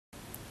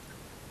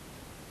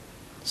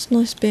It's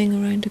nice being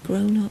around a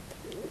grown-up.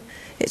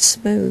 It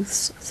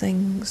smooths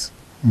things.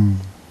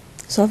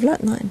 So I've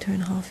learnt that in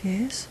 2.5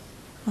 years.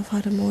 I've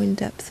had a more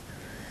in-depth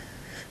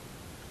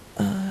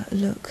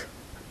look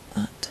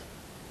at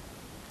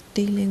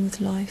dealing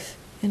with life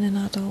in an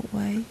adult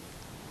way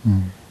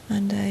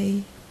and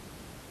a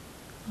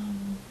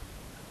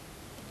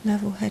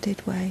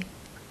level-headed way.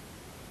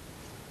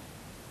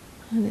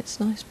 And it's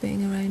nice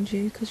being around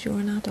you because you're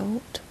an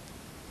adult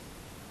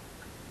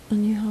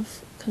and you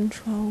have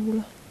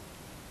control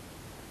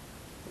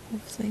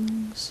of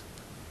things,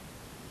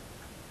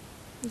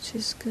 which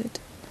is good.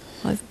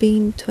 I've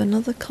been to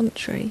another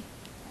country.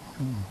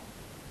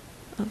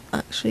 I've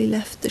actually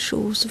left the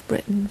shores of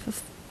Britain for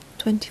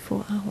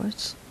 24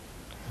 hours.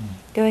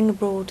 Going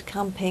abroad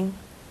camping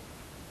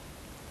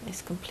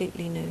is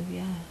completely new,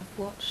 yeah. I've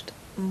watched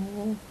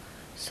more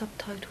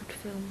subtitled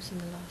films in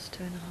the last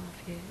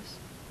 2.5 years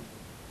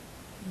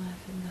than I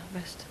have in the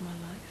rest of my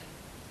life.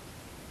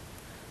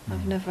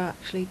 I've never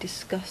actually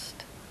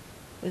discussed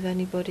with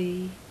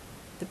anybody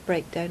the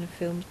breakdown of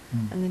films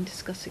and then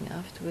discussing it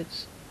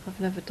afterwards. I've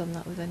never done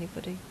that with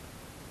anybody.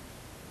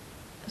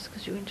 That's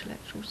because you're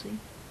intellectual, see?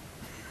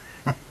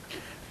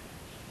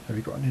 Have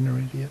you got an inner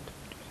idiot,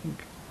 do you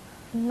think?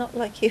 Not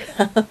like you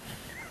have. That's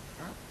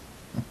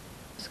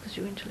because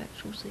you're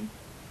intellectual, see?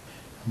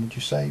 And would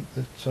you say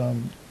that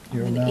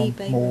you're an now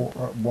eBay more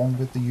robot. at one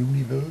with the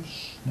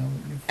universe now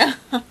that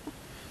you've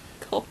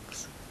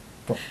Cox.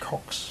 got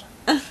Cox?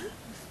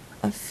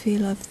 I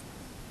feel I've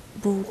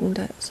broadened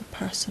out as a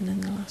person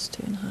in the last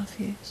 2.5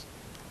 years.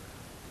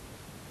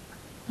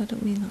 I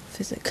don't mean that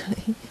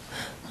physically,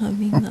 I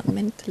mean that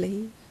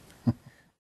mentally.